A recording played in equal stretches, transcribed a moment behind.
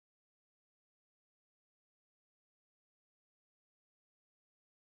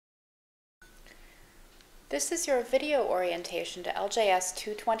This is your video orientation to LJS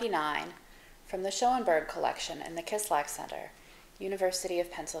 229 from the Schoenberg collection in the Kislak Center, University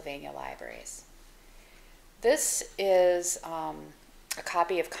of Pennsylvania Libraries. This is a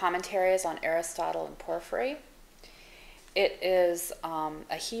copy of Commentaries on Aristotle and Porphyry. It is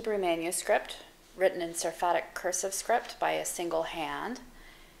a Hebrew manuscript written in Sephardic cursive script by a single hand.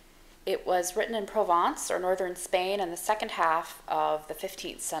 It was written in Provence, or northern Spain, in the second half of the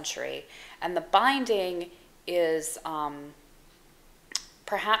 15th century, and the binding is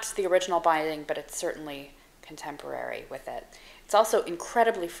perhaps the original binding, but it's certainly contemporary with it. It's also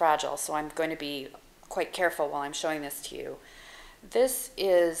incredibly fragile, so I'm going to be quite careful while I'm showing this to you. This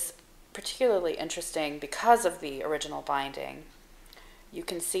is particularly interesting because of the original binding. You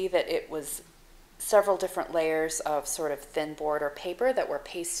can see that it was several different layers of sort of thin board or paper that were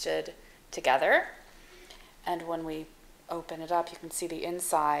pasted together. And when we open it up, you can see the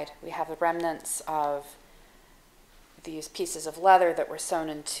inside. We have the remnants of these pieces of leather that were sewn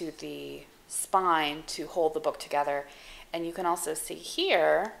into the spine to hold the book together. And you can also see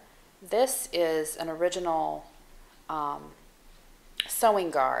here, this is an original sewing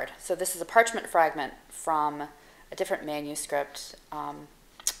guard. So this is a parchment fragment from a different manuscript,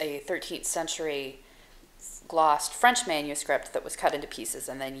 a 13th century glossed French manuscript that was cut into pieces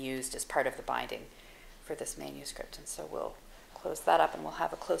and then used as part of the binding for this manuscript. And so we'll close that up and we'll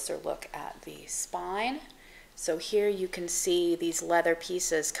have a closer look at the spine. So here you can see these leather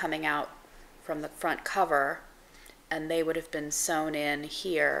pieces coming out from the front cover, and they would have been sewn in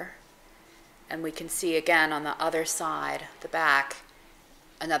here. And we can see again on the other side, the back,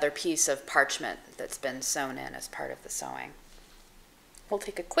 another piece of parchment that's been sewn in as part of the sewing. We'll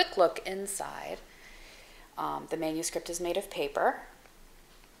take a quick look inside. The manuscript is made of paper.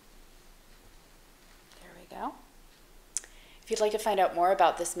 There we go. If you'd like to find out more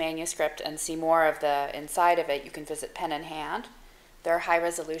about this manuscript and see more of the inside of it, you can visit Pen in Hand. There are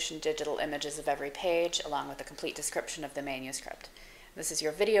high-resolution digital images of every page, along with a complete description of the manuscript. This is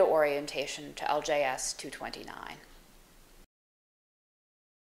your video orientation to LJS 229.